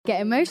Get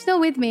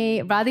emotional with me,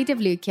 Radhi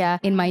Devlukia,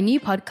 in my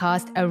new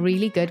podcast, A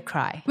Really Good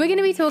Cry. We're going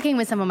to be talking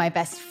with some of my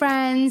best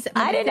friends.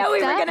 I didn't know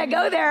we were going to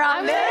go there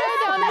on this.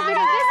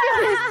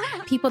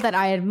 People that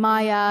I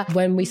admire.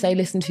 When we say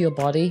listen to your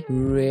body,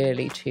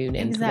 really tune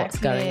into what's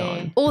going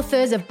on.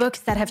 Authors of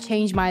books that have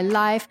changed my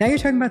life. Now you're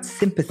talking about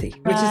sympathy,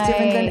 which is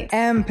different than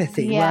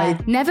empathy,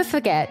 right? Never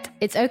forget,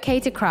 it's okay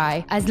to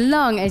cry as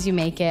long as you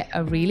make it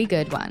a really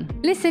good one.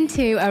 Listen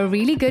to A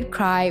Really Good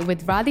Cry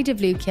with Radhi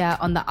Devlukia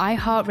on the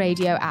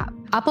iHeartRadio app,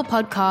 Apple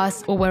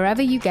Podcasts, or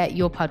wherever you get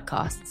your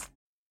podcasts.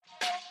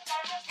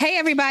 Hey,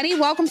 everybody.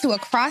 Welcome to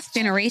Across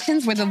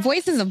Generations, where the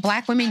voices of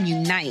Black women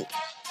unite.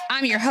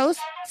 I'm your host,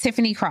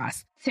 Tiffany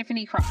Cross.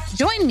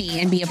 Join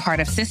me and be a part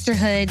of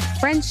sisterhood,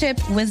 friendship,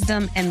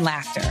 wisdom, and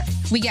laughter.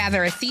 We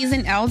gather a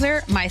seasoned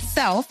elder,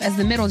 myself as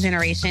the middle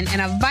generation, and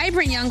a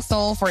vibrant young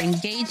soul for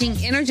engaging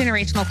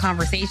intergenerational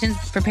conversations.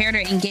 Prepare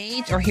to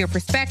engage or hear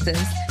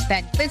perspectives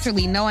that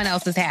literally no one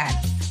else has had.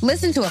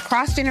 Listen to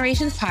Across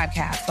Generations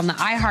podcast on the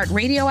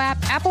iHeartRadio app,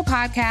 Apple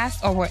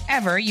Podcasts, or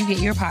wherever you get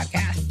your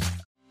podcasts.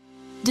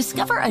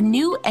 Discover a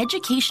new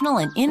educational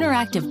and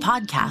interactive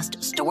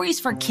podcast, Stories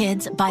for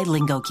Kids by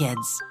Lingo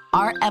Kids.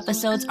 Our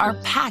episodes are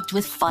packed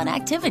with fun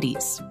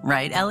activities.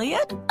 Right,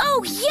 Elliot?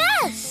 Oh,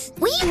 yes!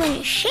 We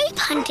went shape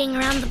hunting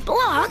around the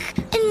block,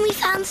 and we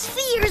found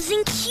spheres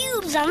and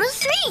cubes on the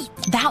street.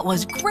 That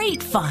was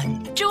great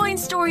fun. Join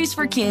Stories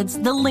for Kids,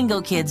 the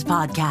Lingo Kids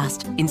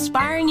podcast,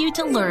 inspiring you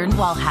to learn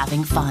while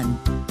having fun.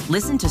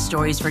 Listen to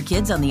Stories for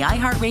Kids on the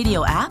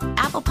iHeartRadio app,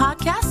 Apple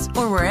Podcasts,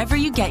 or wherever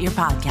you get your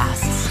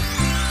podcasts.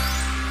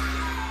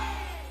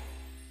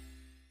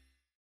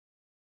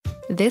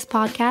 This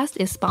podcast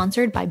is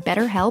sponsored by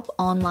BetterHelp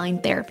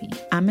Online Therapy.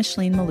 I'm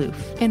Micheline Maloof.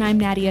 And I'm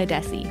Nadia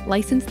Desi,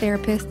 licensed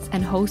therapists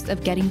and host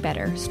of Getting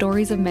Better,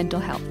 Stories of Mental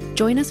Health.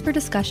 Join us for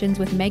discussions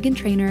with Megan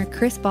Trainor,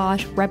 Chris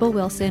Bosch, Rebel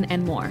Wilson,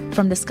 and more.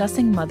 From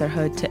discussing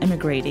motherhood to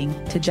immigrating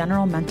to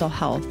general mental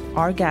health,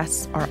 our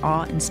guests are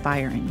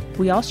awe-inspiring.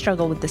 We all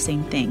struggle with the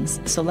same things,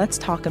 so let's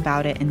talk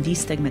about it and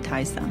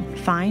destigmatize them.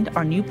 Find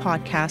our new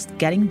podcast,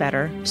 Getting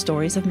Better,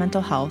 Stories of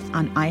Mental Health,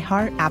 on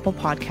iHeart, Apple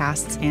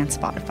Podcasts, and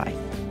Spotify.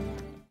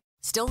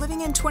 Still living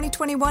in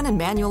 2021 and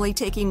manually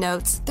taking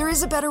notes? There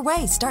is a better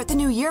way. Start the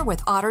new year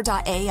with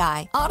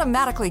Otter.ai.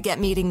 Automatically get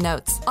meeting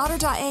notes.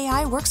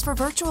 Otter.ai works for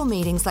virtual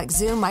meetings like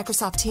Zoom,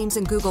 Microsoft Teams,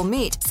 and Google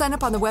Meet. Sign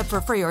up on the web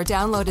for free or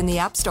download in the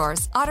app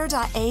stores.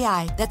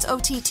 Otter.ai. That's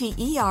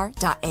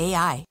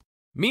OTTER.ai.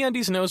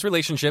 MeUndies knows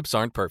relationships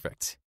aren't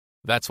perfect.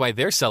 That's why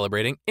they're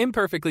celebrating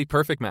imperfectly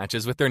perfect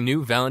matches with their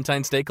new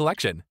Valentine's Day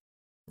collection.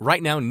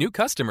 Right now, new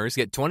customers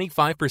get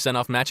 25%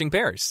 off matching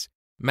pairs.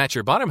 Match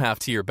your bottom half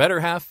to your better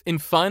half in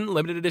fun,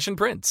 limited edition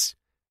prints.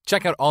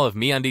 Check out all of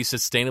MeUndies'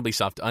 sustainably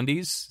soft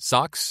undies,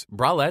 socks,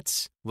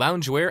 bralettes,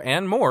 loungewear,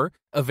 and more,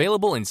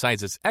 available in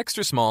sizes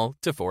extra small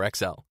to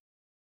 4XL.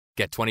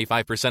 Get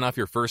 25% off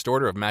your first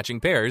order of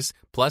matching pairs,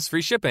 plus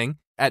free shipping,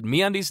 at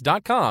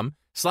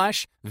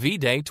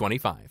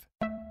MeUndies.com/VDay25.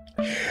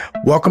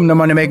 Welcome to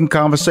Money Making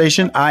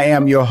Conversation. I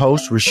am your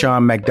host,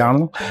 Rushion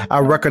McDonald. I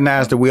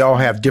recognize that we all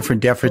have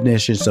different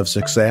definitions of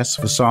success.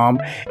 For some,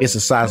 it's a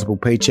sizable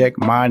paycheck.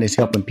 Mine is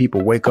helping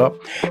people wake up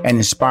and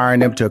inspiring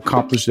them to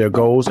accomplish their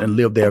goals and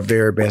live their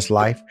very best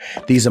life.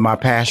 These are my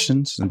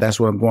passions, and that's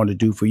what I'm going to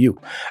do for you.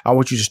 I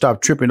want you to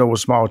stop tripping over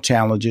small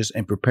challenges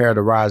and prepare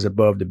to rise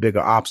above the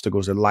bigger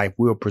obstacles that life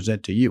will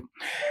present to you.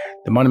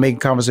 The Money Making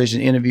Conversation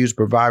interviews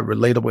provide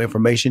relatable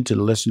information to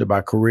the listener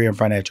about career and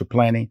financial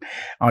planning,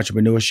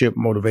 entrepreneurship,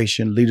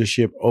 motivation,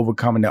 leadership,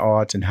 overcoming the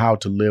odds, and how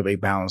to live a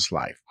balanced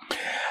life.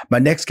 My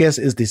next guest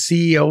is the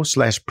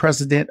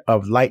CEO/president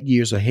of Light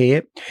Years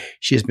Ahead.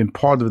 She has been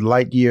part of the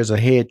Light Years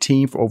Ahead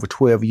team for over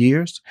 12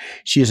 years.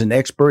 She is an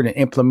expert in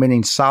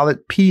implementing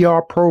solid PR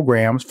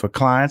programs for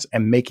clients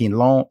and making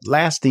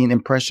long-lasting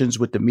impressions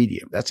with the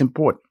media. That's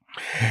important.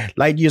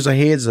 Light Years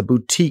Ahead is a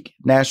boutique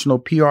national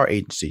PR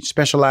agency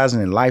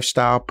specializing in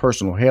lifestyle,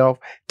 personal health,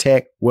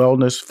 tech,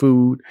 wellness,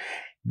 food,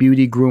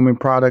 beauty, grooming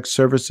products,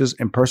 services,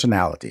 and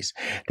personalities.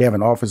 They have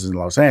an office in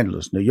Los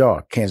Angeles, New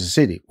York, Kansas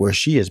City, where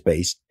she is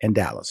based, and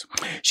Dallas.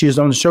 She is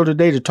on the show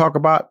today to talk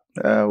about,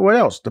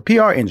 the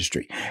PR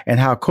industry and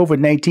how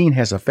COVID-19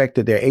 has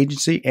affected their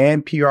agency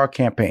and PR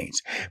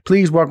campaigns.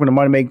 Please welcome to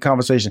Money Making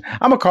Conversation.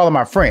 I'm going to call her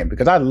my friend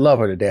because I love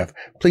her to death.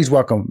 Please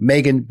welcome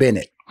Megan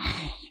Bennett.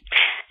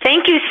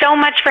 Thank you so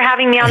much for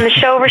having me on the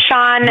show,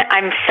 Rushion.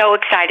 I'm so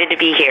excited to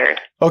be here.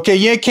 Okay,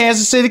 you're in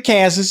Kansas City,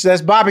 Kansas.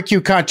 That's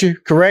barbecue country,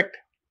 correct?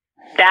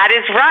 That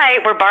is right.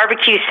 We're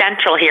barbecue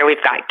central here.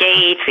 We've got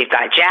Gates, we've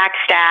got Jack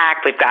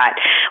Stack, we've got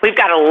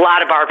a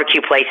lot of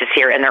barbecue places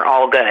here, and they're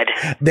all good.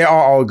 They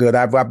are all good.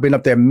 I've been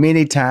up there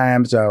many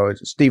times.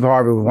 Steve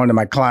Harvey was one of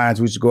my clients.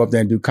 We used to go up there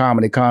and do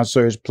comedy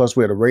concerts. Plus,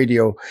 we had a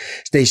radio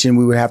station.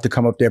 We would have to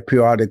come up there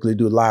periodically,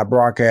 do live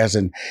broadcasts,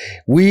 and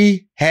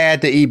we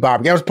had to eat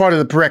barbecue. That was part of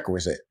the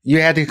prerequisite.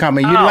 You had to come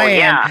and you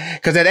land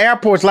because that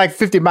airport's like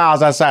 50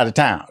 miles outside of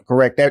town,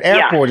 correct? That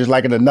airport is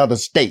like in another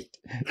state.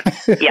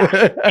 Yeah,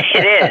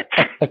 it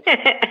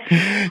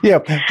is. Yeah.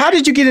 How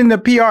did you get in the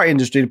PR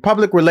industry, the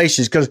public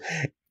relations? Because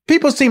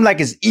people seem like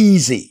it's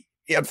easy.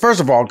 first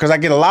of all, because I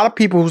get a lot of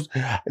people who's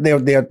they'll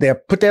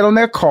put that on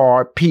their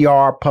card,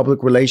 PR,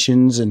 public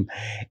relations,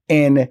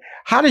 and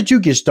how did you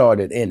get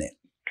started in it?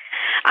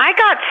 I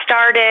got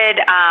started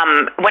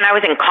when I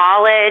was in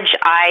college.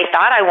 I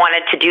thought I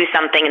wanted to do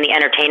something in the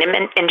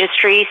entertainment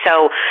industry,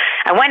 so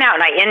I went out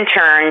and I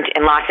interned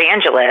in Los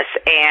Angeles,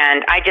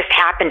 and I just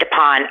happened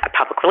upon a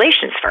public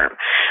relations firm,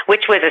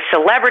 which was a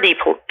celebrity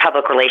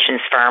public relations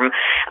firm,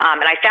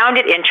 and I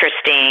found it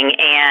interesting,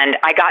 and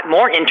I got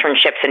more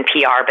internships in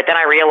PR, but then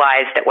I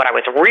realized that what I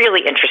was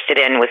really interested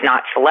in was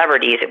not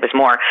celebrities. It was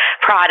more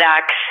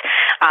products,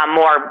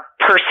 more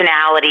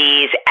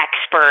personalities,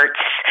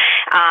 experts,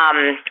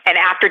 and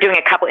after doing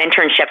a couple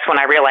internships, when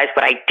I realized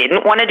what I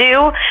didn't want to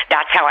do,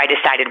 that's how I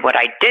decided what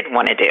I did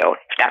want to do,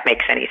 if that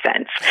makes any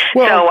sense.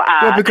 Well,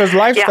 because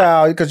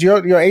lifestyle, because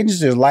your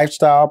agency is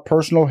lifestyle,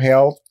 personal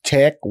health,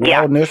 tech,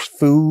 wellness,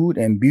 food,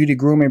 and beauty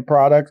grooming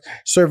products,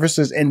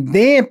 services, and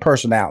then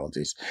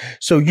personalities.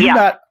 So you're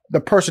not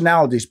the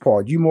personalities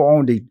part. You more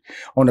on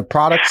the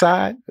product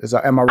side.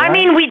 Am I right? I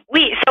mean,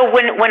 so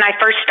when I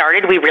first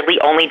started, we really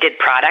only did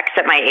products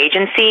at my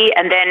agency,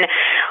 and then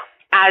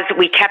as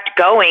we kept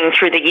going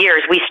through the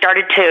years, we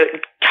started to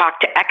talk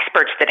to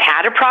experts that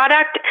had a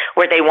product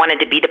where they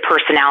wanted to be the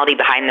personality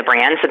behind the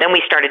brand. So then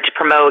we started to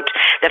promote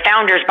the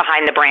founders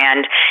behind the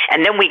brand.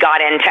 And then we got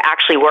into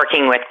actually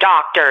working with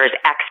doctors,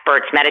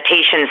 experts,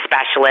 meditation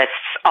specialists,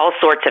 all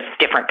sorts of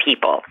different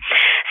people.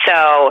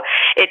 So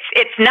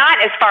it's not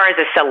as far as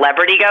a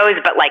celebrity goes,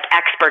 but like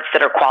experts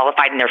that are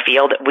qualified in their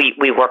field,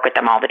 we work with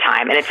them all the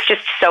time. And it's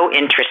just so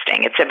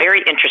interesting. It's a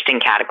very interesting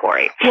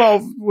category.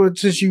 Well,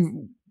 since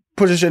you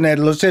put us in that,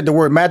 let's say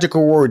the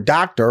magical word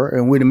doctor,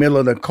 and we're in the middle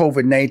of the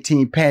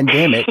COVID-19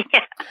 pandemic,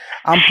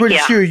 I'm pretty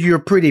sure you're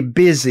pretty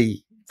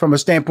busy from a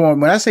standpoint.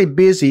 When I say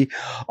busy,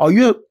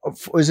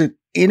 is it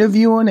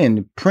interviewing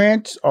in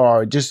print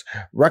or just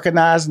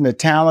recognizing the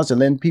talents and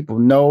letting people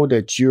know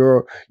that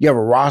you have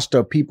a roster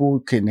of people who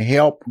can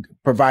help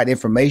provide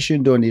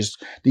information during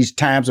these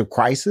times of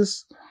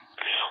crisis?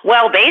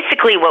 Well,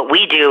 basically what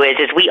we do is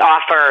we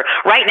offer,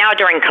 right now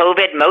during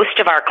COVID, most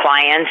of our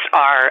clients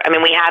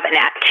we have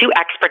two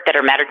experts that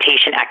are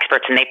meditation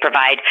experts, and they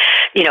provide,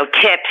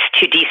 tips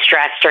to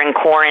de-stress during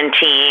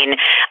quarantine,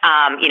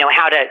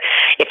 how to,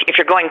 if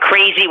you're going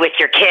crazy with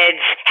your kids,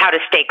 how to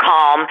stay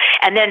calm.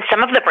 And then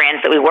some of the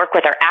brands that we work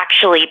with are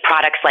actually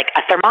products like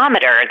a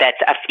thermometer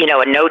that's a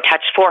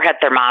no-touch forehead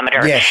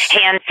thermometer,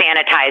 hand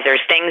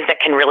sanitizers, things that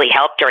can really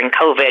help during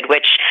COVID,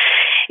 which,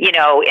 in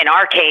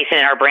our case and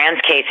in our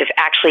brand's case is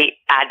actually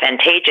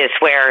advantageous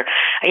where,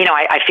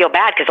 I feel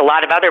bad because a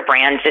lot of other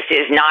brands, this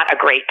is not a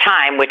great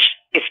time, which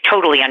is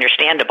totally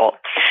understandable.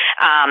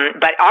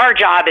 But our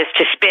job is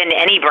to spin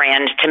any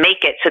brand to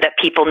make it so that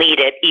people need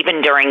it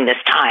even during this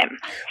time.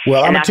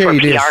 Well, I'm going to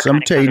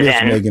tell you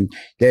this, Megan,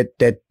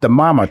 that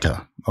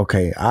thermometer,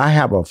 okay, I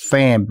have a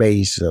fan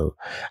base.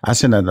 I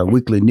send out a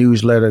weekly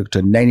newsletter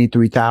to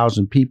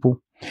 93,000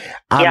 people.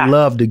 I'd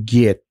love to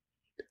get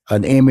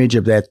an image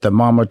of that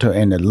thermometer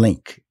and a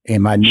link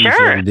in my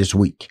newsletter this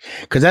week.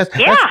 Because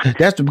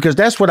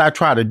that's what I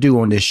try to do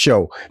on this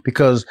show,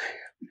 because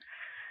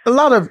a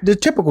lot of the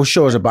typical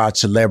shows about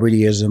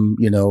celebrityism,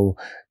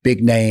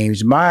 big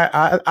names.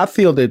 I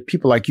feel that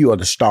people like you are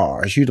the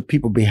stars. You're the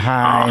people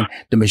behind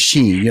the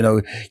machine.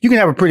 You can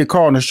have a pretty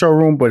car in the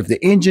showroom, but if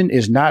the engine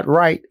is not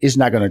right, it's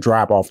not going to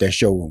drive off that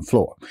showroom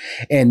floor.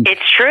 And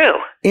it's true.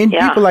 And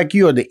people like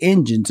you are the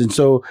engines. And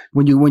so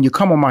when you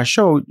come on my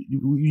show,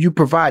 you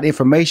provide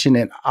information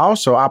and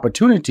also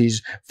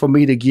opportunities for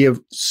me to give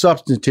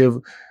substantive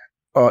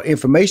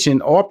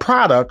information or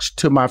products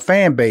to my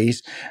fan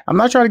base. I'm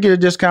not trying to get a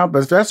discount,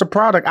 but if that's a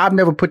product, I've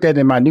never put that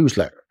in my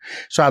newsletter.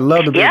 So I'd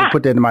love to be able to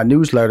put that in my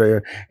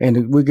newsletter,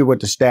 and we'll get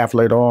with the staff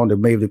later on to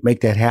maybe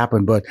make that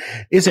happen. But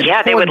it's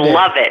they would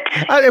love it.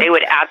 They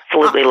would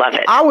absolutely love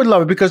it. I would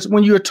love it, because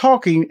when you're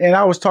talking, and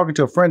I was talking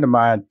to a friend of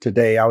mine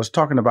today, I was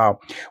talking about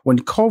when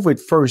COVID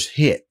first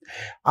hit,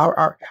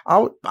 I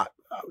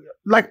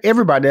like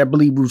everybody, I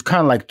believe, was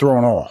kind of like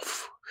thrown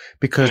off.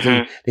 Because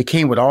they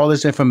came with all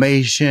this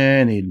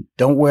information, and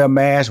don't wear a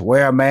mask,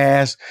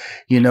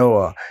 you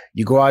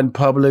go out in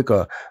public,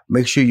 or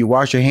make sure you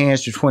wash your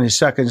hands for 20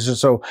 seconds or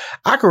so.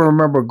 I can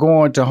remember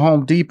going to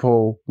Home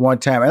Depot one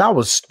time, and I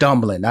was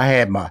stumbling. I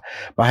had my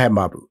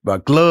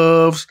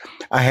gloves,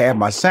 I had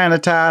my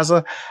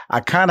sanitizer, I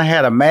kind of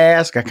had a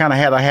mask, I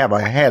had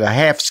a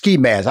half ski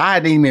mask. I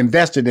hadn't even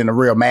invested in a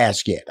real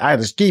mask yet. I had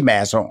a ski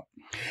mask on.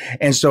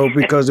 And so,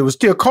 because it was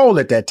still cold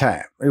at that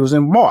time, it was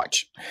in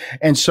March.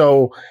 And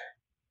so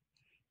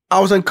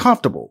I was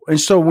uncomfortable. And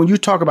so when you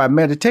talk about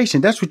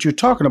meditation, that's what you're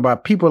talking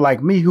about. People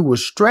like me who were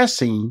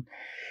stressing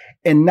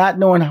and not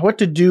knowing what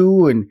to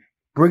do and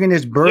bringing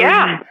this burden.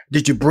 Yeah.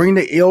 Did you bring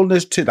the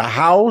illness to the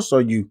house?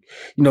 Or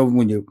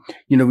when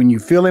you're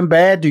feeling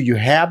bad, do you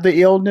have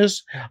the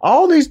illness?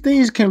 All these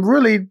things can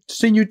really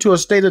send you to a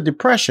state of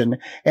depression.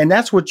 And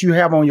that's what you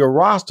have on your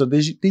roster.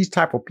 These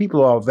type of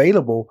people are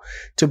available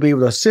to be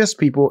able to assist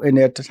people in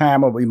their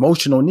time of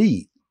emotional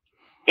need.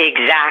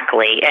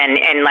 Exactly.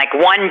 And like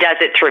one does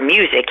it through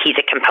music. He's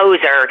a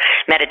composer,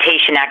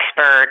 meditation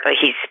expert, but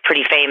he's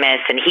pretty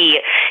famous, and he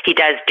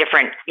does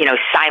different,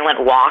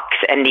 silent walks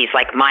and these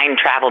like mind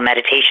travel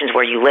meditations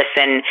where you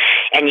listen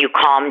and you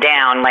calm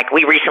down. Like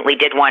we recently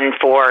did one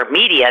for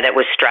media that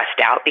was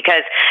stressed out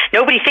because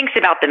nobody thinks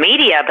about the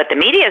media, but the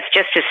media is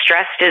just as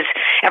stressed as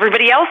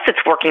everybody else that's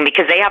working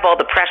because they have all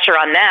the pressure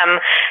on them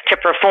to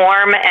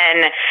perform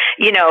and,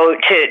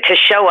 to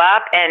show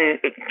up, and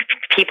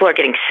people are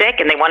getting sick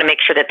and they want to make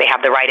sure that they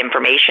have the right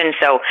information.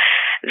 So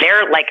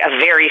they're like a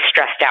very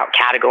stressed out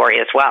category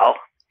as well,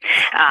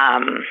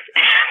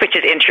 which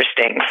is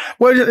interesting.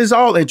 Well, it's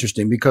all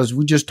interesting because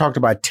we just talked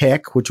about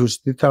tech, which was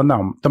the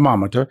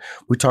thermometer.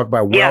 We talked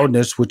about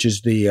wellness, which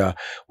is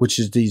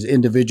these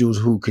individuals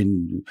who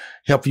can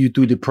help you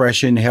through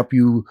depression, help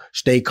you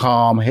stay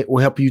calm,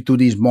 will help you through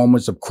these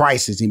moments of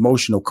crisis,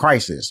 emotional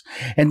crisis.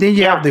 And then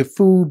you have the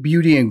food,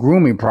 beauty, and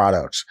grooming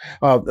products.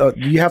 Do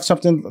you have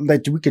something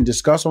that we can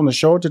discuss on the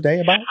show today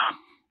about?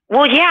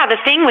 Well, yeah, the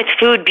thing with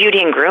food,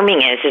 beauty, and grooming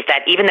is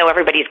that even though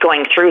everybody's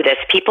going through this,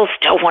 people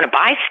still want to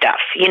buy stuff,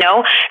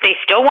 They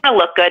still want to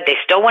look good. They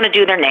still want to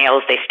do their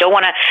nails. They still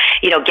want to,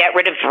 get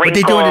rid of wrinkles. But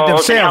they're doing it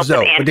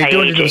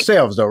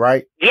themselves, though.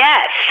 Right?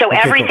 Yes. So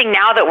everything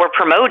now that we're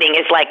promoting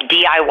is like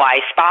DIY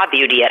spa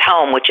beauty at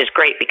home, which is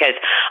great because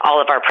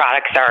all of our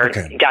products are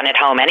done at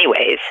home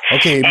anyways.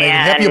 Okay, Megan,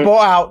 help your boy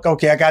out.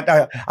 Okay,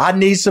 I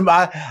need some,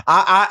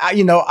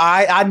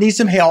 I need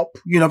some help.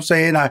 You know what I'm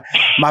saying?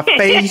 My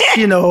face,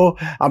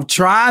 I'm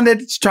trying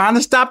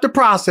to stop the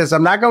process.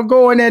 I'm not going to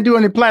go in there and do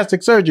any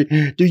plastic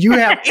surgery. Do you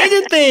have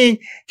anything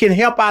can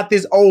help out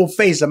this old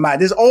face of mine,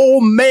 this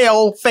old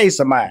male face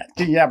of mine?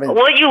 Do you have anything?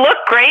 Well, you look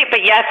great,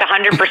 but yes,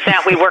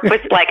 100%. We work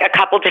with like a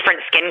couple different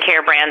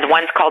skincare brands.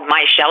 One's called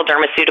My Shell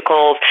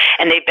Dermaceuticals,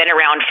 and they've been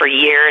around for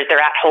years. They're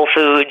at Whole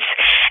Foods,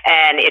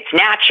 and it's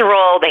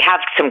natural. They have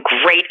some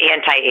great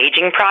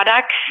anti-aging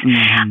products.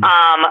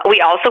 Mm-hmm.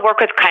 We also work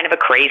with kind of a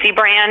crazy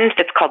brand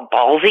that's called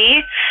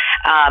Ballsy.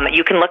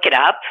 You can look it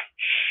up.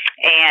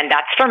 And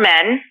that's for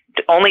men,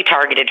 only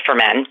targeted for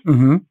men.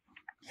 Mm-hmm.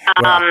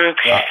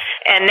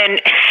 And then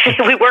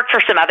we work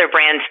for some other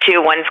brands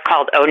too. One's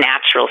called Au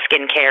Natural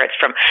Skincare. It's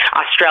from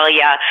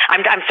Australia.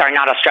 I'm sorry,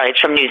 not Australia. It's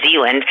from New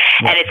Zealand,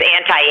 and it's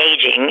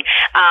anti-aging.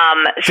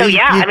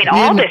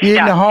 All this stuff. You're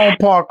in the home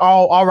park,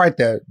 all right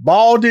there.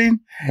 Balding,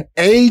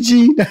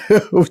 aging,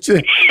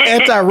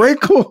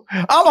 anti-wrinkle.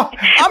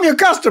 I'm your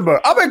customer.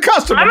 I'm a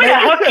customer. I'm going to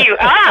hook you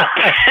up.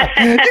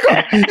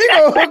 You're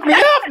going to hook me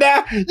up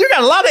now. You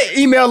got a lot of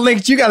email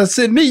links you got to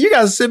send me. You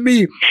got to send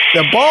me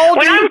the balding.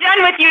 When I'm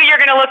done with you, you're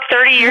going to look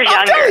 30 years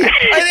younger.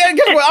 And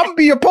guess what? I'm going to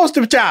be your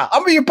poster child.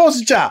 You're going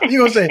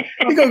to say,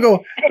 you're going to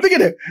go, look at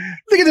it.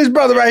 Look at this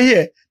brother right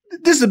here.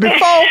 This is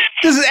before,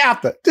 this is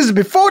after. This is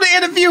before the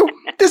interview.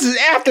 This is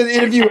after the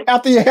interview,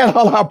 after you had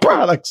all our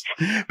products.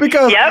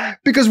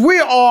 Because we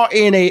are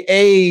in an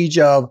age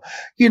of,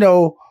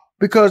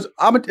 because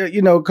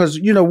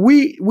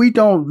we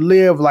don't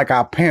live like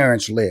our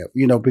parents live,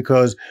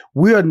 because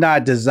we are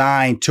not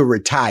designed to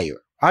retire.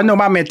 I know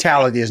my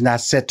mentality is not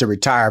set to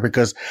retire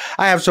because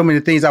I have so many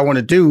things I want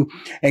to do.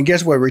 And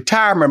guess what?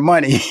 Retirement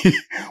money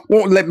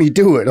won't let me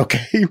do it.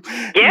 Okay.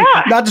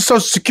 Yeah. Not the Social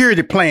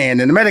Security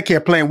plan and the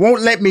Medicare plan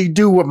won't let me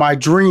do what my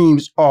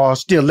dreams are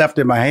still left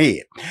in my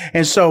head.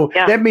 And so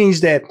that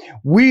means that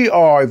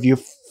if you're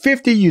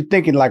 50, you're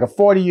thinking like a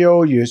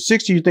 40-year-old, you're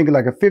 60, you're thinking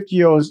like a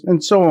 50-year-old,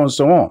 and so on and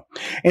so on.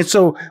 And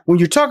so when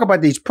you talk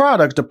about these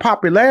products, the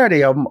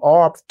popularity of them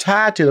are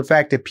tied to the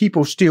fact that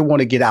people still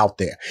want to get out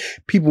there.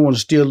 People want to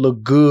still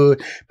look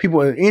good.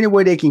 People, any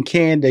way they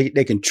can,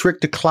 they can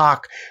trick the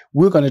clock.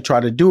 We're going to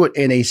try to do it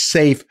in a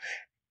safe,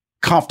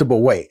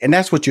 comfortable way. And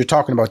that's what you're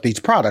talking about,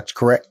 these products,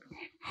 correct?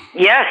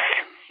 Yes.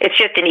 It's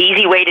just an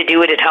easy way to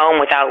do it at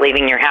home without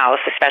leaving your house,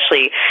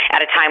 especially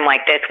at a time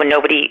like this when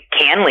nobody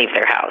can leave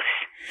their house.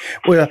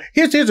 Well,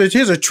 here's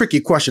a tricky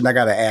question I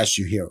got to ask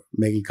you here,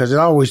 Megan, because it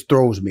always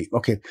throws me.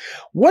 Okay.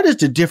 What is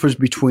the difference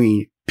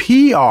between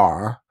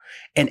PR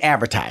and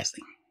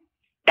advertising?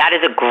 That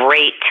is a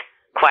great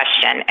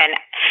question. And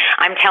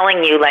I'm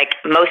telling you, like,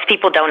 most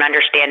people don't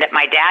understand it.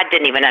 My dad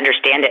didn't even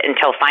understand it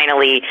until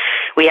finally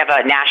we have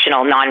a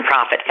national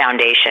nonprofit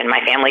foundation. My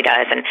family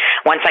does. And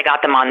once I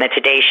got them on the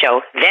Today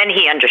Show, then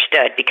he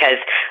understood because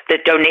the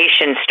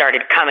donations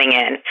started coming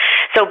in.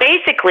 So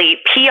basically,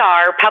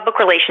 PR, public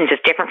relations, is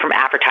different from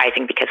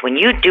advertising because when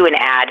you do an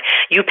ad,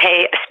 you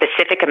pay a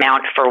specific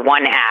amount for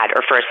one ad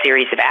or for a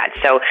series of ads.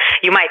 So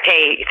you might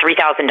pay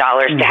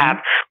 $3,000 to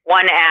have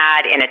one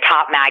ad in a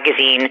top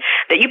magazine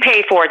that you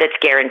pay for that's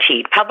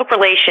guaranteed. Public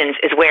relations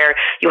is where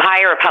you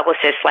hire a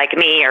publicist like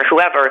me or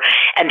whoever,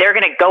 and they're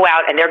going to go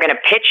out and they're going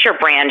to pitch your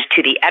brand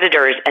to the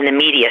editors and the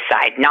media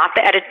side, not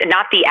the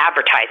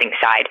advertising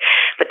side,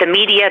 but the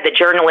media, the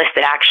journalists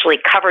that actually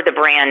cover the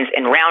brands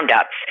in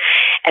roundups.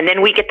 And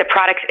then we get the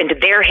products into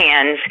their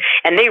hands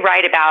and they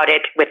write about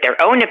it with their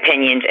own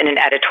opinions in an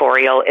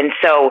editorial. And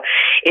so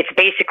it's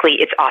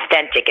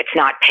authentic. It's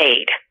not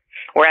paid.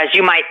 Whereas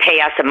you might pay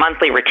us a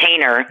monthly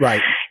retainer,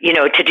 right,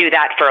 to do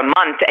that for a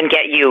month and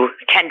get you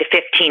 10 to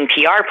 15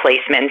 PR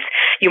placements.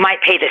 You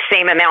might pay the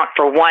same amount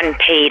for one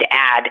paid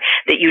ad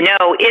that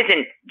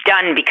isn't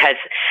done because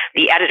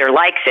the editor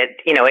likes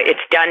it. It's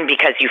done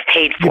because you've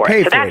paid for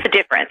it. So that's the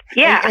difference.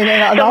 Yeah.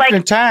 And so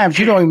oftentimes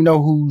you don't even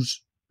know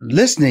who's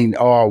listening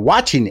or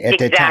watching at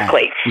that time.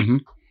 Exactly. Mm-hmm.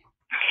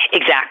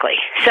 Exactly.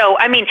 So,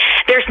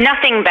 there's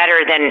nothing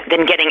better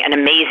than getting an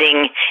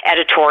amazing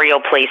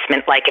editorial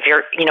placement. Like if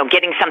you're,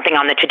 getting something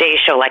on the Today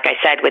Show, like I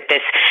said, with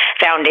this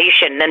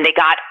foundation, then they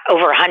got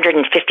over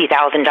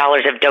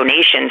 $150,000 of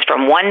donations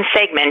from one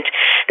segment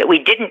that we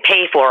didn't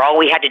pay for. All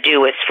we had to do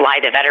was fly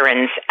the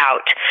veterans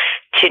out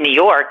to New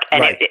York,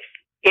 and right.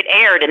 It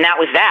aired, and that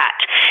was that.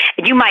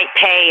 You might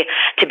pay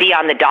to be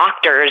on the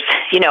doctors,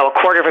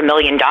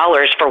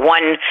 $250,000 for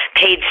one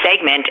paid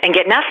segment and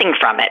get nothing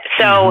from it.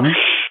 So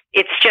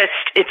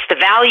it's the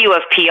value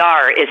of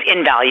PR is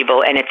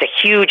invaluable, and it's a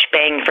huge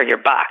bang for your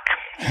buck.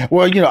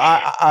 Well,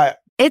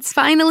 It's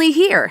finally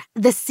here,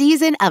 the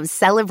season of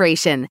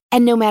celebration.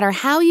 And no matter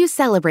how you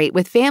celebrate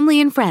with family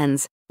and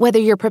friends, whether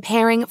you're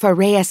preparing for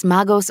Reyes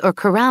Magos or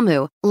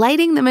Karamu,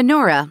 lighting the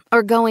menorah,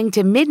 or going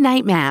to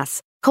midnight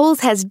mass,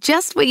 Kohl's has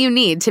just what you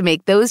need to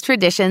make those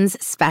traditions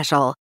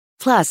special.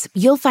 Plus,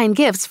 you'll find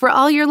gifts for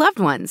all your loved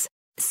ones.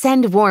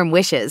 Send warm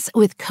wishes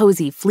with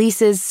cozy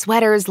fleeces,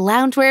 sweaters,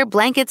 loungewear,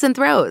 blankets, and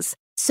throws.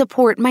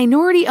 Support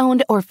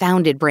minority-owned or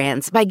founded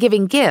brands by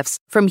giving gifts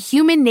from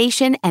Human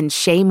Nation and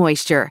Shea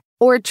Moisture.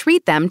 Or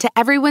treat them to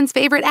everyone's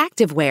favorite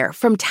activewear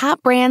from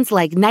top brands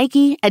like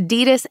Nike,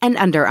 Adidas, and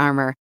Under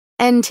Armour.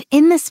 And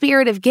in the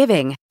spirit of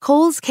giving,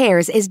 Kohl's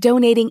Cares is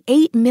donating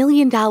 $8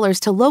 million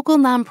to local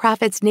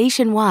nonprofits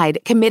nationwide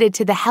committed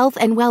to the health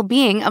and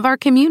well-being of our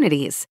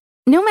communities.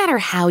 No matter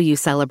how you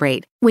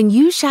celebrate, when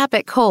you shop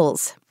at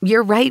Kohl's,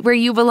 you're right where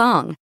you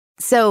belong.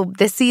 So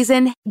this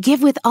season,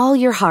 give with all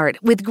your heart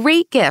with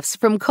great gifts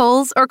from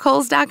Kohl's or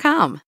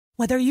Kohls.com.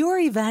 Whether your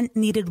event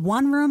needed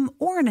one room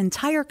or an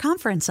entire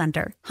conference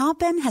center,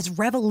 Hopin has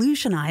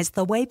revolutionized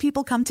the way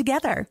people come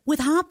together.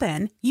 With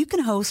Hopin, you can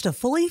host a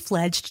fully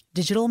fledged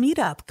digital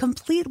meetup,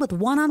 complete with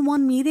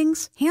one-on-one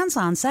meetings,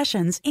 hands-on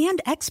sessions,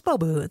 and expo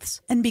booths.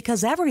 And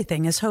because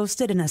everything is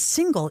hosted in a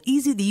single,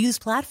 easy-to-use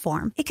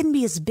platform, it can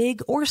be as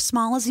big or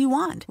small as you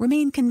want,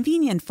 remain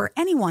convenient for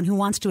anyone who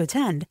wants to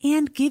attend,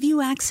 and give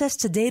you access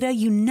to data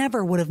you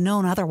never would have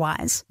known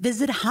otherwise.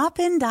 Visit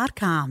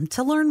hopin.com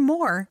to learn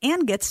more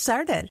and get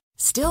started.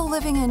 Still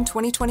living in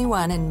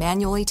 2021 and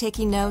manually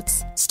taking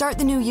notes? Start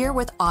the new year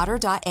with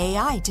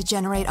Otter.ai to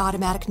generate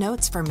automatic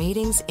notes for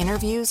meetings,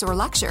 interviews, or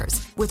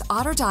lectures. With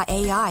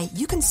Otter.ai,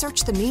 you can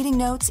search the meeting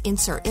notes,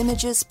 insert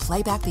images,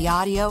 play back the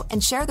audio,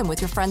 and share them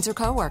with your friends or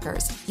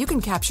coworkers. You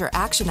can capture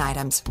action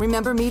items,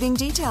 remember meeting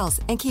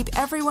details, and keep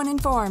everyone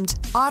informed.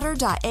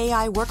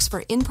 Otter.ai works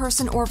for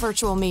in-person or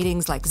virtual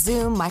meetings like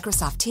Zoom,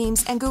 Microsoft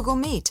Teams, and Google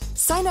Meet.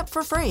 Sign up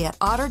for free at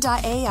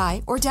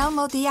Otter.ai or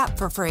download the app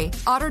for free.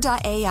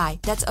 Otter.ai,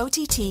 that's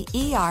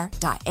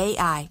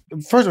OTTER.ai.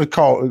 First of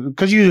all,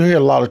 because you hear a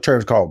lot of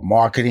terms called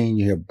marketing,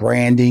 you hear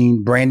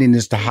branding. Branding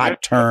is the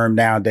hot term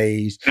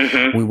nowadays.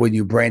 When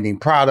you're branding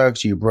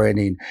products, you're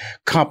branding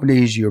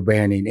companies, you're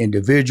branding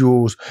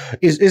individuals.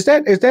 Is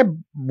that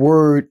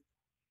word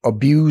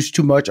abused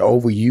too much,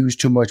 overused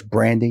too much,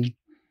 branding?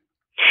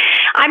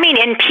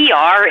 In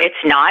PR, it's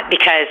not,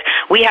 because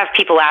we have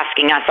people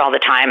asking us all the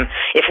time,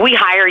 if we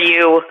hire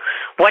you,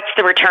 what's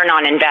the return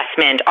on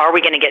investment? Are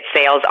we going to get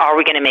sales? Are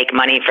we going to make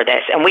money for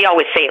this? And we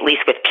always say, at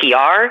least with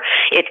PR,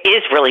 it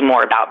is really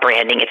more about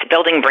branding. It's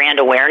building brand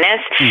awareness.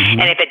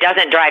 And if it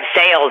doesn't drive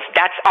sales,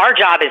 our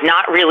job is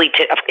not really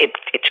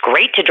it's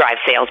great to drive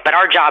sales, but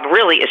our job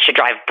really is to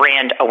drive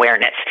brand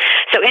awareness.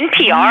 So in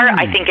PR,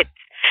 I think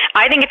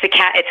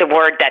it's a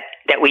word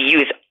that we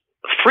use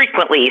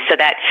frequently so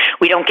that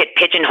we don't get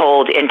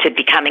pigeonholed into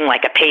becoming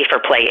like a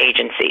pay-for-play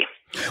agency.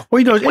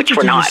 Well, it's which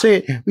we're not.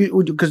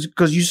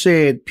 Because you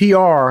said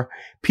PR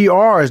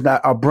is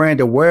not a brand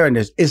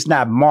awareness. It's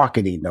not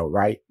marketing, though,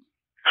 right?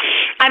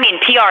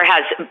 PR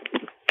has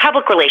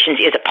public relations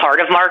is a part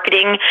of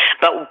marketing,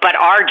 but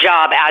our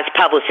job as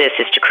publicists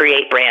is to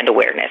create brand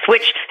awareness,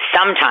 which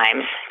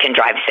sometimes can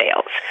drive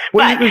sales,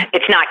 but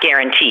it's not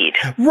guaranteed.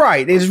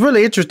 Right. It's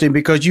really interesting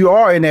because you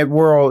are in that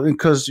world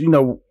because,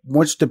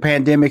 once the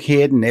pandemic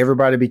hit and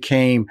everybody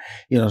became,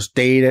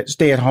 stay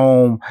at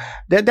home,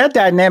 that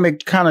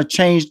dynamic kind of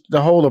changed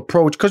the whole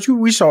approach because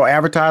we saw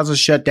advertisers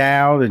shut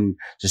down in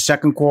the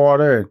second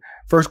quarter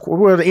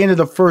and the end of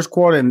the first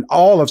quarter and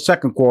all of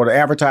second quarter.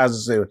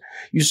 Advertisers,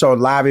 you saw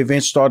live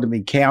events start to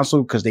be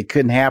canceled because they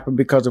couldn't happen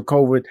because of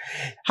COVID.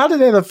 How did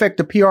that affect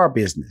the PR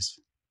business?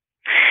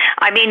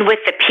 With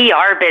the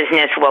PR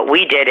business, what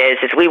we did is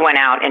we went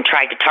out and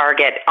tried to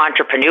target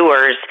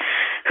entrepreneurs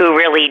who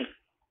really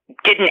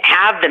didn't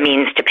have the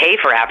means to pay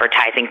for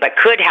advertising, but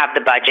could have the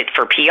budget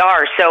for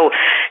PR. So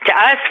to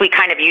us, we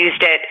kind of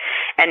used it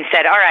and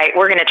said, all right,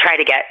 we're going to try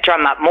to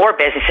drum up more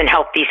business and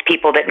help these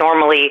people that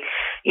normally,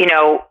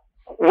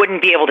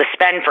 wouldn't be able to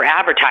spend for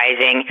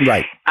advertising.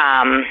 Right.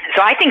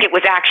 So I think it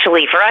was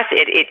actually, for us,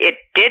 it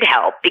did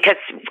help because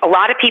a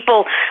lot of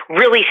people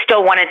really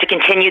still wanted to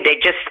continue. They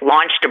just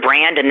launched a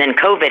brand and then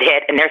COVID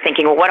hit and they're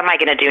thinking, well, what am I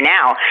going to do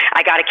now?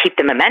 I got to keep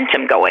the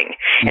momentum going.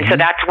 And so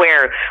that's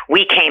where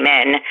we came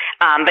in.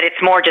 But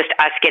it's more just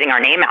us getting our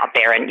name out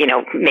there and,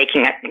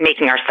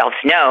 making ourselves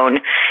known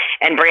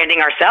and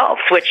branding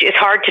ourselves, which is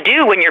hard to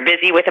do when you're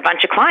busy with a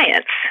bunch of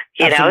clients,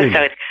 Absolutely.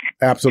 so it's,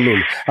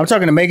 Absolutely. I'm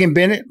talking to Megan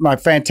Bennett, my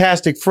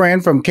fantastic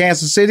friend from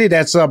Kansas City.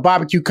 That's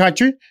barbecue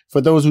country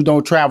for those who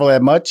don't travel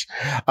that much.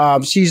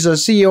 She's a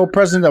CEO,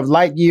 president of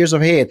Light Years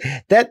Ahead.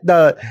 That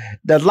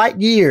the Light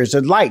Years,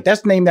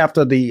 that's named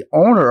after the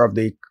owner of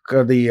the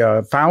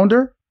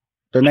founder.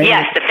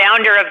 Yes, the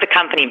founder of the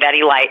company,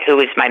 Betty Light, who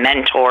is my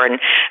mentor, and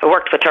I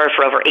worked with her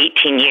for over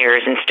 18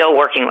 years and still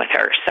working with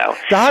her. So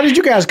how did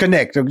you guys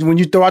connect? When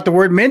you throw out the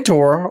word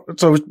mentor,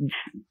 so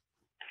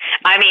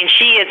I mean,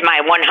 she is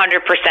my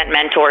 100%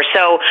 mentor.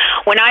 So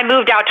when I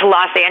moved out to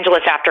Los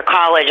Angeles after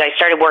college, I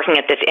started working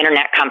at this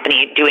internet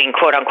company doing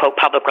quote unquote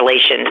public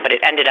relations, but it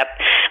ended up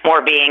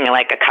more being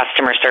like a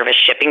customer service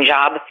shipping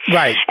job.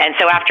 Right. And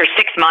so after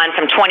 6 months,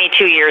 I'm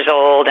 22 years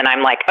old and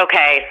I'm like,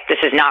 okay, this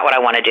is not what I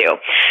want to do.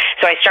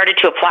 So I started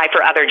to apply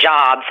for other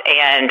jobs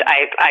and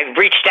I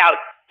reached out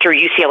through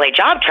UCLA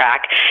Job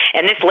Track,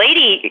 and this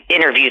lady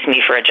interviews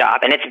me for a job,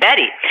 and it's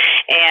Betty.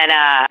 And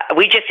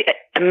we just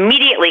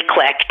immediately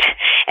clicked,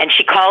 and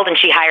she called and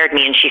she hired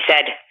me, and she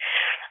said,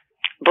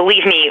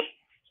 believe me,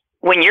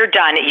 when you're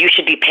done, you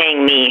should be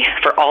paying me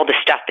for all the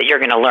stuff that you're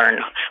going to learn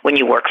when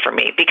you work for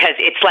me, because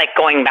it's like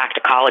going back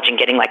to college and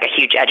getting like a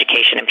huge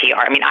education in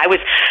PR. I mean, I was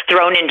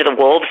thrown into the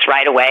wolves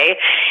right away,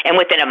 and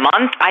within a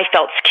month, I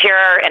felt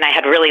secure, and I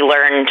had really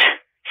learned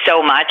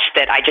so much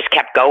that I just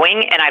kept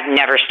going and I've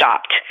never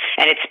stopped.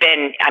 And it's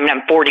been,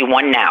 I'm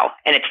 41 now,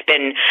 and it's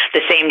been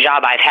the same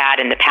job I've had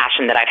and the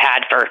passion that I've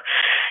had for,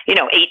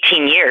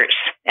 18 years.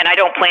 And I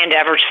don't plan to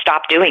ever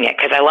stop doing it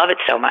because I love it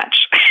so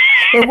much.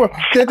 Well,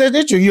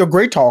 you're a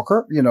great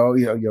talker.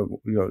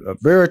 You're a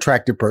very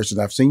attractive person.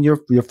 I've seen your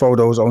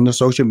photos on the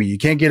social media. You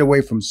can't get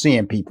away from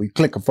seeing people. You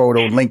click a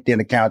photo,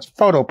 LinkedIn account,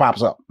 photo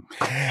pops up.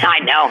 I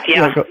know.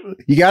 Yeah.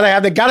 You gotta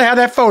have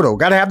that photo.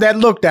 Gotta have that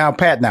look down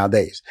pat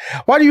nowadays.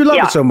 Why do you love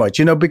it so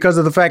much? Because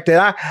of the fact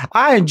that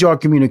I enjoy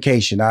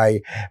communication.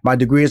 My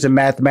degree is in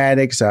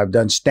mathematics. I've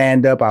done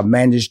stand up. I've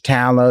managed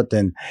talent,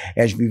 and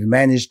as you've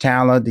managed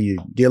talent,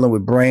 you're dealing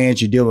with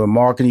brands, you're dealing with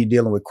marketing, you're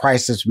dealing with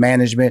crisis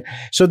management.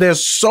 So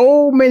there's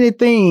so many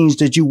things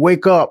that you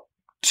wake up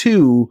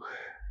to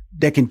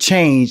that can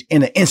change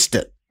in an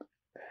instant.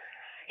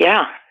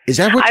 Yeah. Is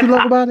that what you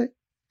love about it?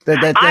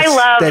 I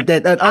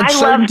love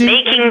uncertainty.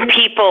 making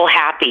people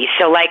happy.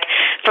 So like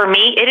for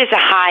me, it is a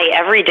high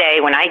every day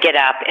when I get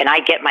up and I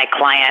get my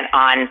client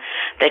on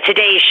the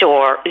Today Show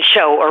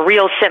or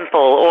Real Simple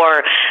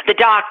or the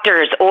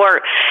doctors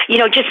or,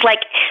 just like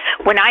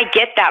when I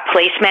get that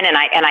placement and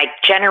I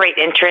generate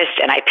interest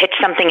and I pitch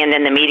something and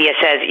then the media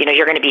says,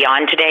 you're going to be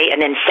on today,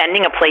 and then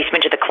sending a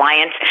placement to the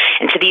clients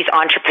and to these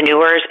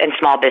entrepreneurs and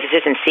small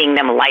businesses and seeing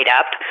them light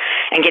up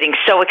and getting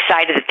so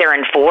excited that they're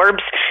in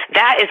Forbes,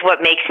 that is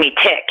what makes me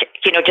tick.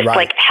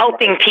 Like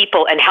helping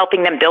people and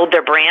helping them build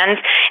their brands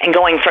and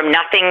going from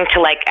nothing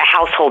to like a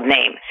household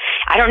name.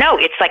 I don't know.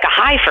 It's like a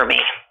high for me.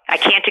 I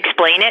can't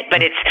explain it,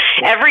 but it's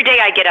every day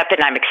I get up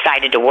and I'm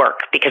excited to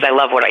work because I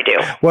love what I do.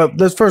 Well,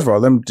 first of all,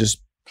 let me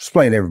just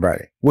explain to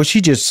everybody. What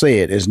she just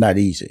said is not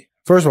easy.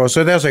 First of all,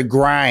 so there's a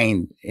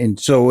grind. And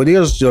so it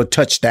is your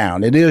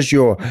touchdown. It is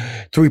your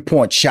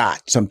 3-point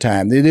shot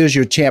sometimes. It is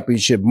your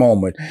championship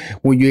moment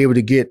when you're able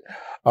to get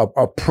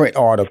a print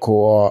article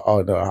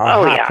or a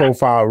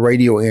high-profile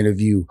radio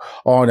interview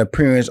or an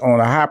appearance on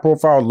a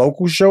high-profile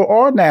local show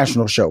or a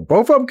national show.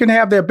 Both of them can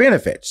have their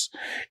benefits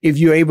if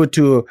you're able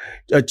to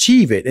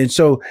achieve it. And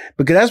so,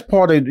 because that's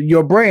part of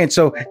your brand.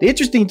 So the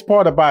interesting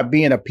part about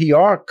being a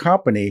PR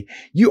company,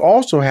 you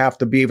also have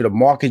to be able to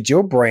market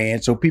your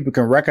brand so people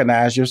can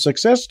recognize your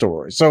success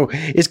story. So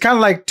it's kind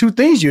of like two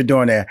things you're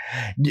doing there.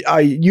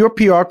 You're a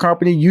PR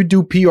company. You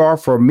do PR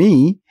for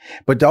me,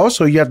 but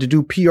also you have to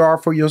do PR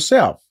for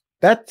yourself.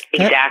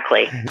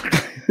 Exactly.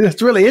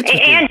 That's really interesting.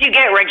 And you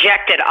get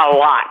rejected a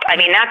lot. I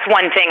mean, that's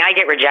one thing. I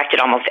get rejected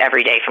almost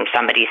every day from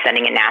somebody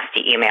sending a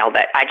nasty email,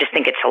 but I just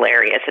think it's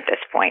hilarious at this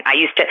point. I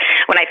used to,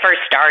 when I first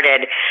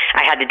started,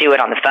 I had to do it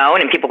on the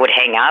phone and people would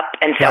hang up.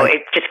 And so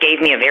it just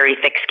gave me a very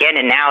thick skin.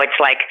 And now it's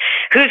like,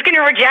 who's going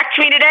to reject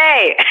me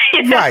today?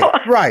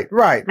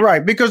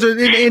 Right. Because in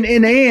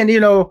the end,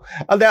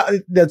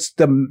 that's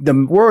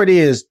the word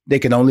is they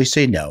can only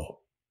say no.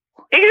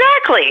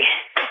 Exactly.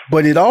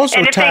 But it also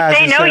and if ties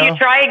they say no, you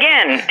try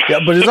again. Yeah,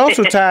 but it's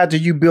also tied to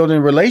you building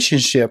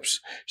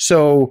relationships.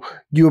 So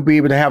you'll be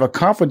able to have a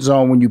comfort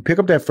zone when you pick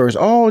up that first.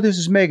 Oh, this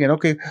is Megan.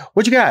 Okay,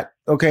 what you got?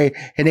 Okay,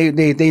 and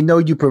they know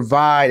you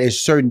provide a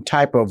certain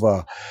type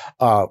of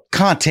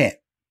content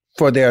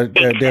for their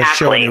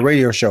show and their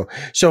radio show.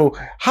 So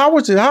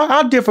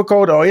how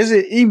difficult, or is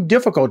it even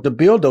difficult to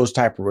build those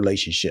type of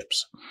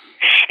relationships?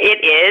 It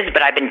is. is,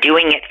 but I've been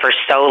doing it for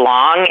so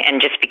long.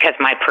 And just because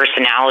my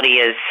personality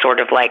is sort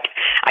of like,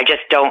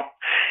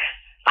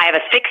 I have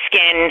a thick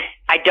skin.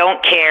 I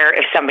don't care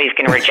if somebody's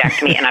going to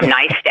reject me, and I'm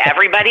nice to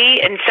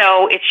everybody. And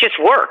so it's just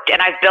worked.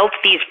 And I've built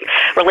these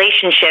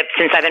relationships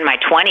since I'm in my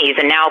 20s,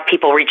 and now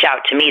people reach out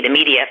to me, the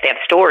media, if they have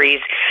stories,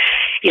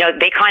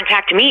 they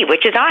contact me,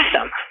 which is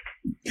awesome.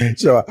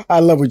 So I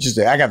love what you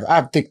say. I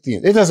have thick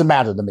skin. It doesn't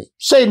matter to me.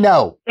 Say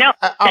no. No,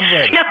 I'm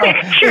ready. No,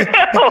 it's true.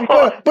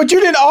 But you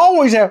didn't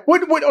always have.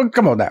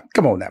 Come on now,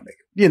 Megan.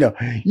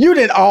 You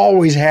didn't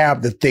always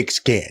have the thick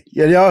skin.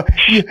 You know,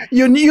 at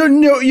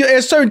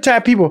a certain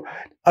time, people,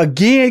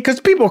 again, because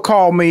people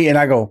call me and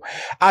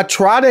I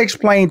try to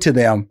explain to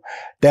them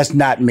that's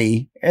not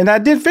me. And I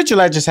did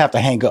eventually, I just have to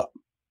hang up.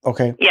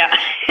 Okay. Yeah.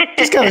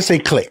 Just got to say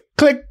click.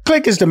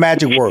 Click is the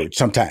magic word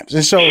sometimes.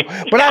 And so,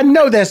 but I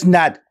know that's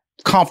not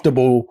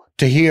comfortable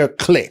to hear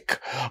click,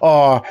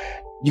 or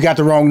you got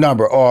the wrong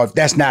number, or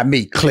that's not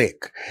me,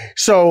 click.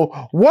 So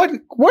what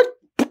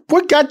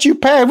got you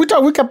past? We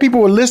got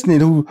people who are listening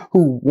who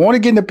want to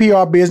get in the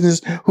PR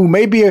business, who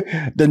maybe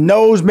the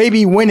no's may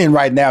be winning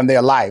right now in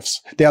their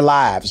lives.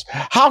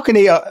 How can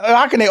they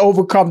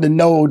overcome the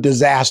no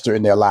disaster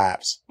in their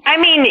lives? I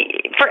mean,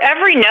 for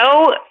every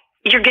no,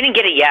 you're going to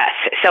get a yes.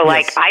 So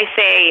like I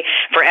say,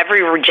 for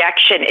every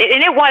rejection,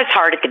 and it was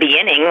hard at the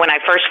beginning when I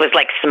first was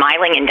like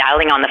smiling and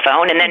dialing on the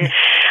phone. And then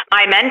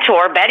my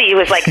mentor, Betty,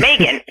 was like,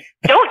 Megan,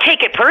 don't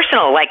take it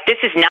personal. Like, this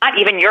is not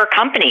even your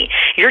company.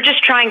 You're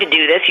just trying to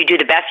do this. You do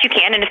the best you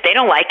can. And if they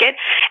don't like it,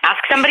 ask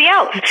somebody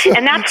else.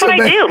 And that's what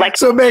I do. Like,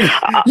 so Megan,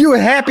 you were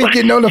happy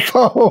getting on the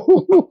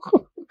phone.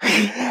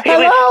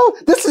 Hello,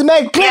 this is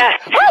Meg. Yes.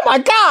 Oh my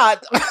God.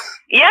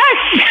 Yes.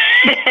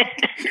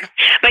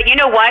 But you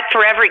know what?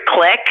 For every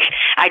click,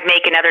 I'd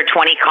make another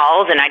 20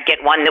 calls and I'd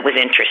get one that was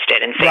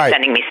interested and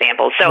sending me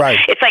samples. So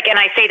it's like, and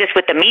I say this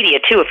with the media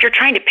too, if you're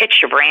trying to pitch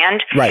your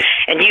brand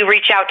and you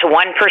reach out to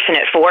one person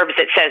at Forbes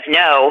that says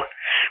no,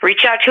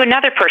 reach out to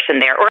another person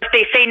there. Or if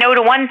they say no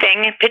to one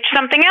thing, pitch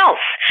something else.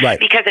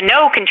 Because a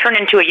no can turn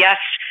into a yes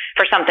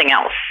for something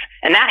else.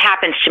 And that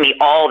happens to me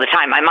all the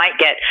time. I might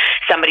get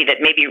somebody that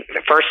maybe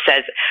first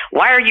says,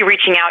 why are you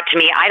reaching out to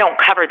me? I don't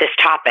cover this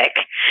topic.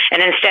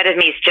 And instead of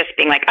me just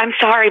being like, I'm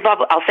sorry, blah,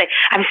 blah, I'll say,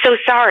 I'm so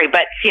sorry.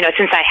 But,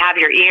 since I have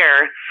your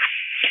ear,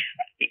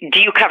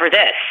 do you cover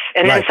this?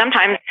 And then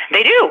sometimes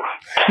they do.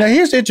 Now,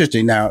 here's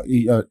interesting. Now,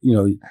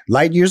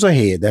 Light Years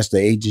Ahead, that's the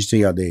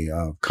agency or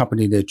the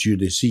company that you're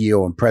the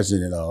CEO and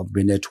president of,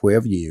 been there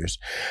 12 years.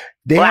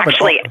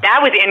 Actually, that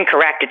was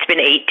incorrect. It's been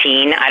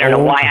 18. I don't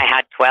know why I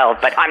had 12,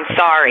 but I'm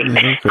sorry.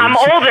 Okay. I'm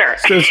older.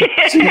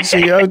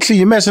 See,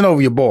 you're messing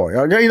over your boy.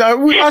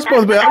 We're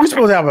supposed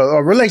to have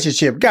a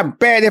relationship. Got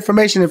bad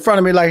information in front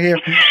of me like here.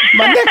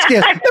 My next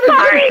guest,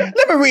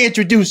 let me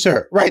reintroduce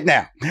her right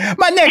now.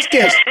 My next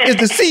guest is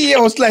the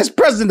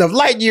CEO/president of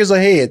Light Years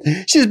Ahead.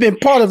 She's been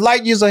part of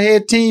Light Years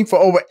Ahead team for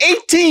over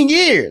 18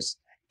 years.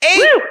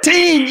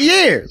 18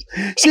 years.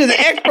 She's an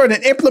expert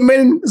in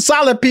implementing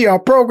solid PR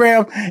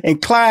programs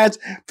and clients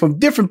from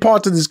different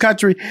parts of this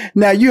country.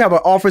 Now, you have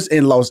an office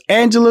in Los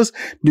Angeles,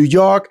 New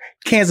York,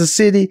 Kansas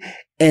City,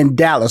 and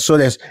Dallas. So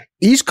that's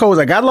East Coast.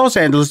 I got Los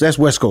Angeles. That's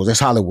West Coast. That's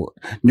Hollywood.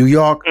 New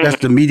York,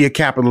 that's the media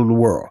capital of the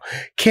world.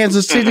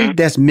 Kansas City,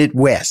 that's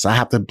Midwest. I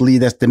have to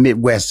believe that's the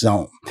Midwest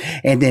zone.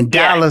 And then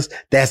Dallas,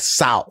 that's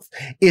South.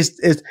 Is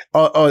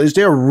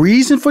there a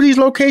reason for these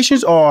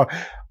locations, or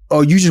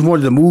you just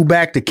wanted to move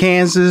back to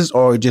Kansas,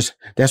 or just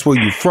that's where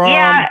you're from?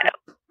 Yeah.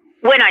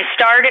 When I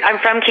started, I'm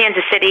from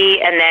Kansas City,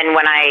 and then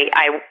when I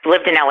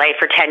lived in LA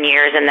for 10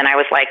 years, and then I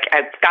was like,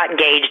 I got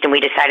engaged, and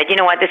we decided, you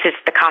know what,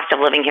 the cost of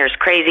living here is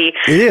crazy.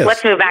 It is.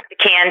 Let's move back to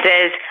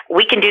Kansas.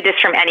 We can do this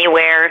from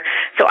anywhere.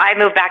 So I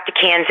moved back to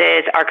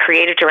Kansas. Our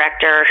creative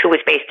director, who was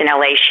based in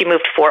LA, she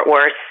moved to Fort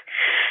Worth.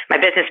 My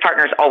business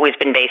partner's always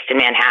been based in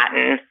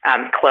Manhattan,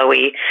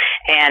 Chloe,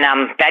 and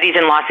Betty's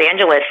in Los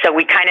Angeles. So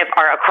we kind of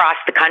are across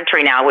the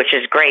country now, which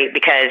is great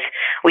because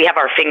we have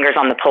our fingers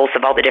on the pulse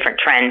of all the different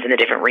trends in the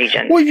different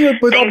regions. Well,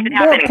 but things that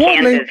more happen in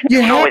importantly, Kansas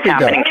you're don't always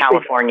happy happen in though.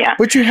 California.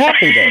 But you're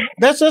happy though.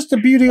 That's the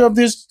beauty of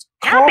this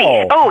call.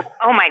 Happy.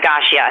 Oh my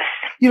gosh, yes.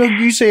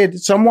 You said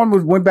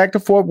someone went back to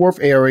Fort Worth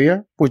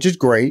area, which is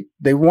great.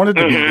 They wanted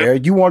to be there.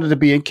 You wanted to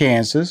be in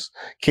Kansas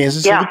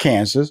City,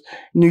 Kansas.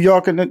 New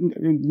York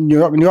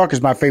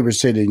is my favorite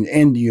city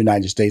in the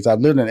United States.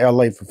 I've lived in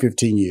LA for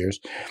 15 years.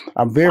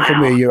 I'm very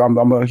familiar.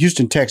 I'm a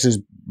Houston, Texas,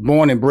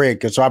 born and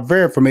bred, so I'm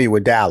very familiar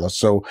with Dallas.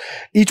 So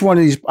each one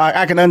of these,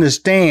 I can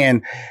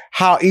understand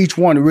how each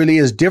one really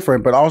is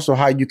different, but also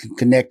how you can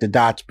connect the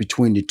dots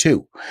between the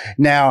two.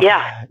 Now,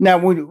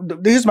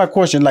 here's my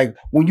question. Like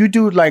when you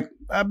do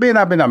I've been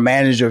a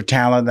manager of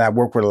talent, and I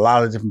work with a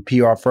lot of different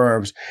PR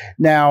firms.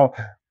 Now,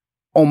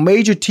 on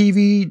major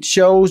TV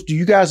shows, do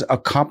you guys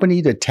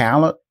accompany the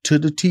talent to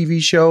the TV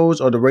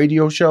shows or the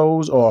radio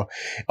shows, or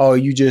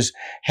you just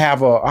have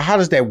how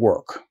does that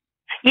work?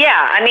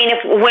 Yeah, I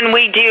mean, when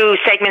we do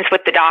segments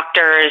with the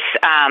doctors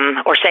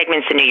or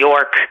segments in New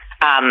York,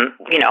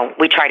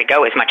 we try to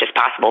go as much as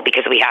possible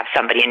because we have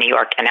somebody in New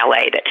York and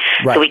LA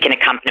so we can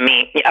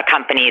accompany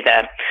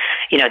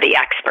the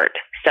expert.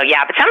 So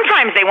yeah, but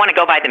sometimes they want to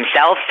go by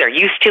themselves. They're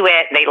used to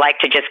it. They like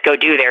to just go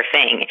do their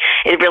thing.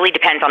 It really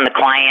depends on the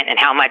client and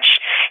how much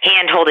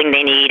hand holding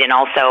they need. And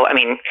also, I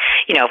mean,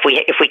 you know,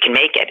 if we can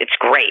make it, it's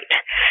great.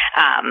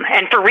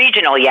 And for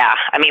regional, yeah,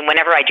 I mean,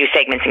 whenever I do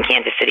segments in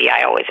Kansas City,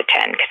 I always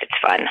attend because it's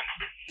fun.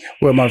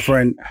 Well, my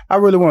friend, I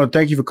really want to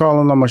thank you for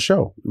calling on my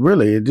show.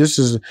 Really, this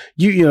is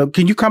you know,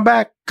 can you come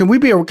back? Can you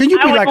be I would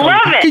like,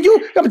 love it. Can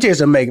you, let me tell you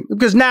something, Megan,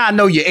 because now I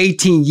know you're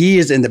 18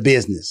 years in the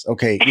business.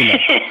 Okay. You know,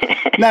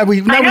 I know,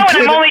 and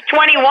I'm only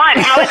 21.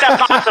 How is that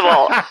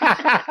possible?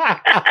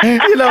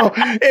 You know,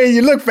 and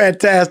you look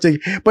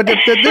fantastic. But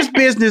this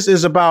business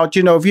is about,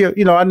 you know, if you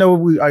know, I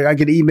know I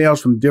get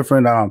emails from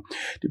different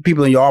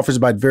people in your office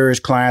about various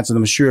clients, and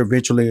I'm sure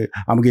eventually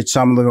I'm gonna get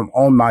some of them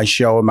on my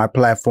show and my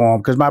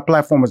platform, because my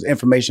platform is an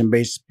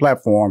information-based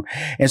platform.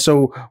 And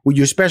so when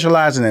you're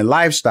specializing in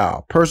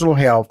lifestyle, personal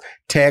health,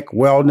 tech,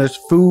 wellness,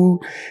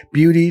 food,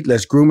 beauty,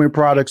 less grooming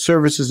products,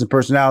 services, and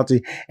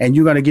personality, and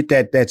you're gonna get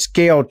that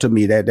scale to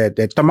me, that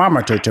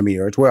thermometer to me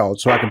as well,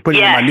 so I can put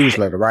it in my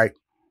newsletter, right?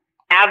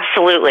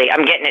 Absolutely.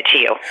 I'm getting it to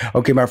you.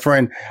 Okay, my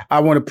friend, I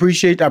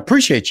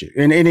appreciate you.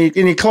 And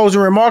any closing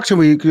remarks,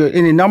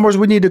 any numbers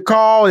we need to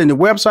call, and the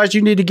websites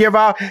you need to give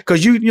out,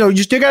 because you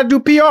still got to do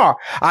PR.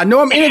 I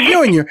know I'm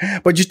interviewing you,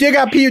 but you still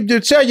got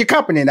to sell your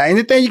company. Now,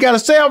 anything you got to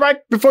sell right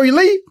before you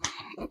leave?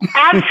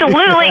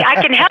 Absolutely. I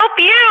can help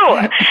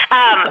you.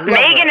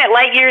 Megan at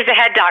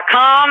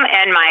lightyearsahead.com,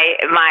 and my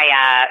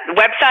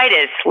website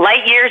is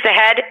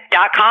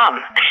lightyearsahead.com.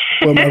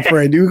 Well, my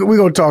friend, we're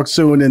going to talk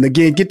soon. And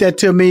again, get that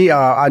to me.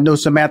 I know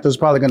Samantha's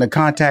probably going to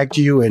contact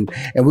you, and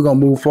we're going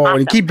to move forward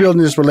and keep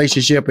building this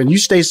relationship. And you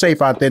stay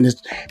safe out there in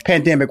this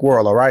pandemic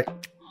world, all right?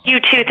 You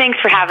too. Thanks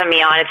for having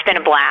me on. It's been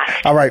a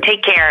blast. All right.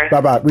 Take care.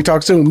 Bye-bye. We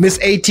talk soon. Miss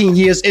 18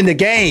 years in the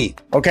game,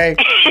 okay?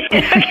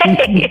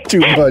 Okay. Too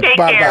much. Take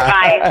Bye-bye.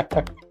 care.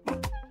 Bye.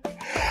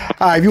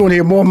 All right, if you want to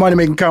hear more Money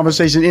Making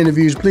Conversation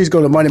interviews, please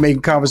go to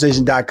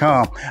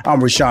moneymakingconversation.com.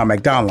 I'm Rushion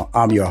McDonald.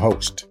 I'm your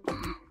host.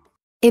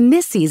 In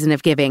this season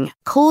of giving,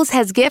 Kohl's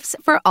has gifts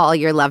for all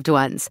your loved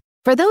ones.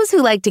 For those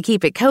who like to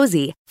keep it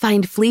cozy,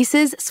 find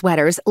fleeces,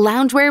 sweaters,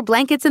 loungewear,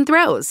 blankets, and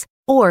throws.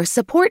 Or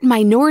support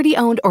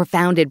minority-owned or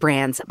founded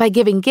brands by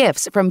giving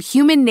gifts from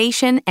Human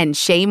Nation and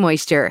Shea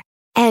Moisture.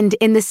 And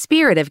in the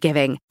spirit of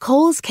giving,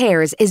 Kohl's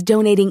Cares is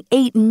donating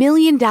 $8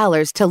 million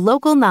to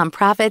local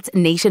nonprofits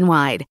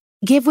nationwide.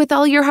 Give with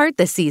all your heart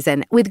this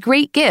season with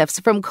great gifts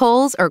from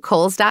Kohl's or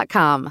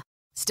Kohls.com.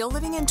 Still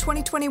living in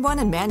 2021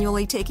 and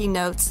manually taking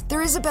notes?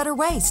 There is a better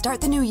way.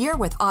 Start the new year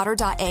with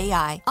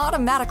Otter.ai.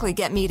 Automatically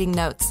get meeting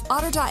notes.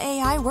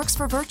 Otter.ai works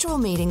for virtual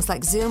meetings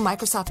like Zoom,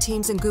 Microsoft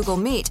Teams, and Google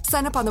Meet.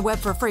 Sign up on the web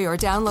for free or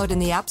download in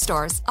the app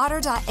stores.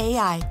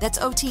 Otter.ai. That's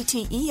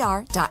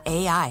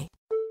OTTER.ai.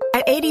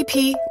 At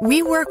ADP,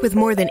 we work with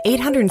more than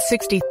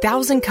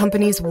 860,000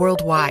 companies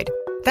worldwide.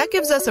 That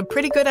gives us a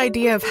pretty good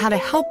idea of how to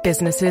help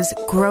businesses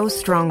grow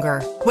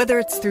stronger. Whether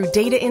it's through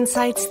data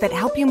insights that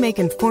help you make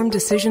informed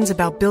decisions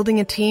about building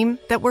a team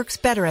that works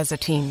better as a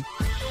team,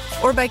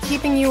 or by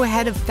keeping you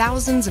ahead of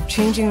thousands of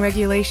changing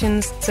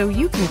regulations so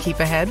you can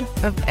keep ahead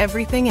of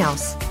everything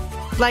else.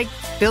 Like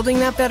building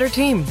that better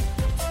team.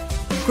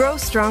 Grow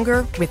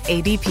stronger with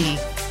ADP.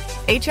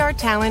 HR,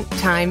 talent,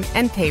 time,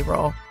 and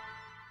payroll.